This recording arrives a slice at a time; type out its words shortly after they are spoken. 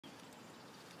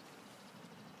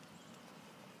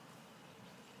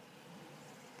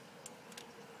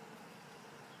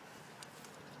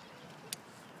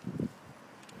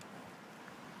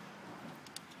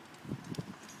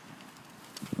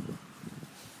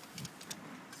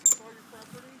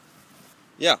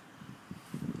Yeah.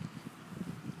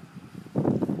 You're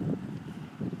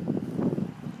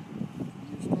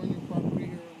storing your property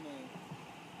here on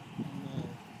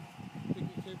the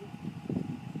picnic table?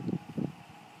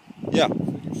 Yeah.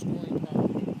 So you're storing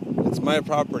property. It's my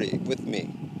property with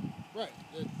me. Right.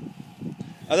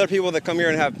 Other people that come here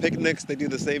and have picnics, they do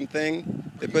the same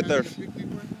thing. They put their... A picnic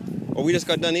right now? Well, we just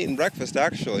got done eating breakfast,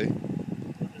 actually. See,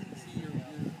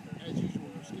 as usual,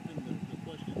 you're skipping the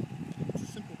question. It's a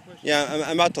simple question. Yeah,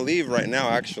 I'm about to leave right now,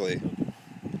 actually. Okay.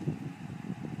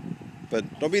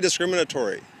 But don't be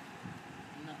discriminatory. I'm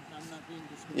not being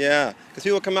discriminatory. Yeah, because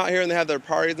people come out here and they have their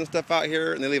parties and stuff out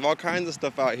here, and they leave all kinds of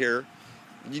stuff out here.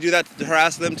 You do that to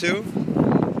harass them too?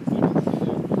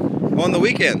 Well, on the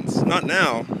weekends, not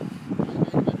now.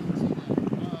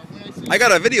 I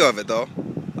got a video of it, though.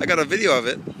 I got a video of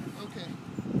it. Okay.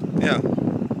 Yeah. All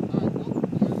right, well,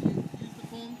 use the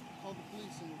phone, call the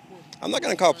police and report. I'm not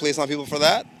going to call police on people for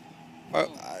that.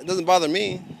 It doesn't bother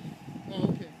me. Oh,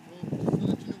 okay. Well, just to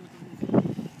let you know what the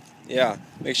rules are. Yeah.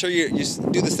 Make sure you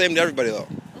do the same to everybody, though.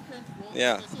 Okay. Well,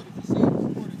 Yeah. like I said, if you see it,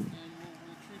 report it, and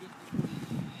we'll treat it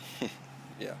accordingly.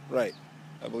 Yeah, right.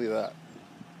 I believe that.